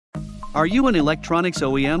Are you an electronics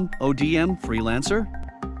OEM, ODM freelancer?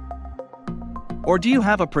 Or do you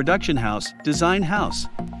have a production house, design house?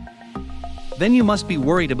 Then you must be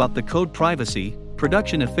worried about the code privacy,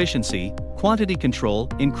 production efficiency, quantity control,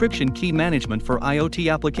 encryption key management for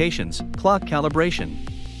IoT applications, clock calibration.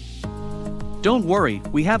 Don't worry,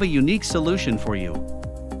 we have a unique solution for you.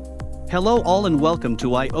 Hello all and welcome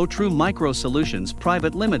to IO-True Micro Solutions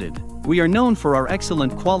Private Limited. We are known for our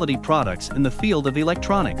excellent quality products in the field of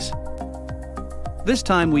electronics. This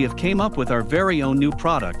time we have came up with our very own new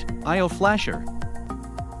product, IO-FLASHER,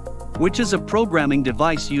 which is a programming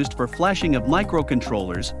device used for flashing of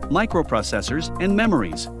microcontrollers, microprocessors, and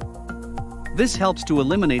memories. This helps to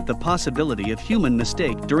eliminate the possibility of human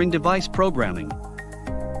mistake during device programming.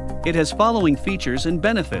 It has following features and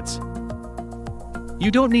benefits.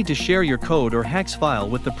 You don't need to share your code or hex file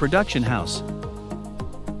with the production house.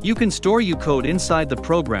 You can store your code inside the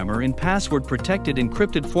programmer in password-protected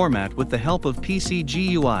encrypted format with the help of PC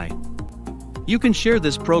GUI. You can share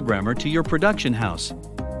this programmer to your production house.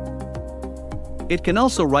 It can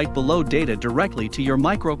also write below data directly to your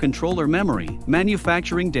microcontroller memory,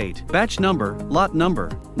 manufacturing date, batch number, lot number,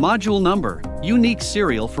 module number, unique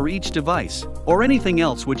serial for each device, or anything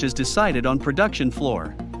else which is decided on production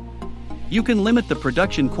floor. You can limit the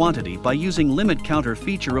production quantity by using limit counter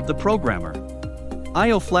feature of the programmer.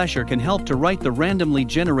 IO-FLASHER can help to write the randomly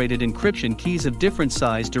generated encryption keys of different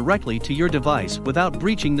size directly to your device without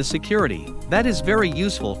breaching the security. That is very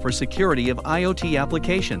useful for security of IoT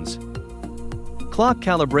applications. Clock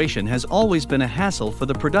calibration has always been a hassle for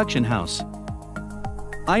the production house.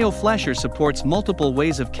 IO-FLASHER supports multiple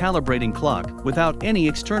ways of calibrating clock without any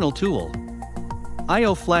external tool.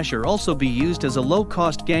 IO-FLASHER also be used as a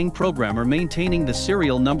low-cost gang programmer maintaining the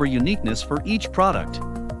serial number uniqueness for each product.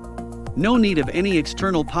 No need of any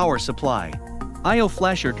external power supply.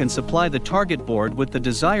 IO-FLASHER can supply the target board with the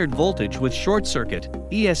desired voltage with short circuit,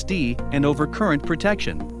 ESD, and overcurrent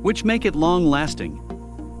protection, which make it long-lasting.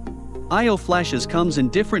 IO-FLASHER comes in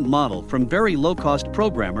different model from very low-cost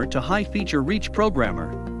programmer to high-feature reach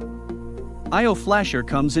programmer. IO-FLASHER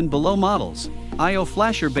comes in below models: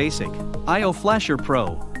 IO-FLASHER Basic, IO-FLASHER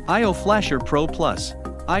Pro, IO-FLASHER Pro Plus,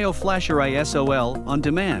 IO-FLASHER ISOL on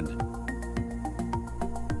demand.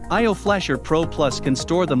 IO-FLASHER Pro Plus can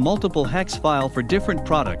store the multiple hex file for different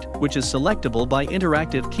product, which is selectable by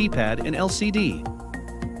interactive keypad and LCD.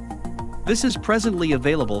 This is presently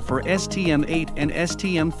available for STM8 and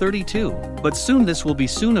STM32, but soon this will be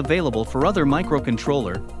available for other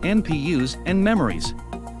microcontroller, MPUs, and memories.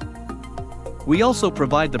 We also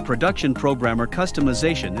provide the production programmer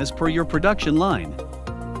customization as per your production line.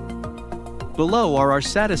 Below are our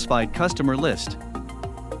satisfied customer list.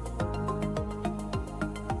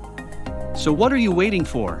 So what are you waiting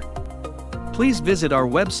for? Please visit our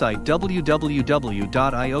website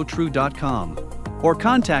www.iotrue.com or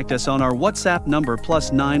contact us on our WhatsApp number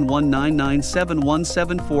 +9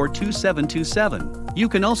 19971742727. You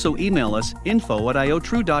can also email us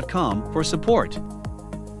info@iotrue.com for support.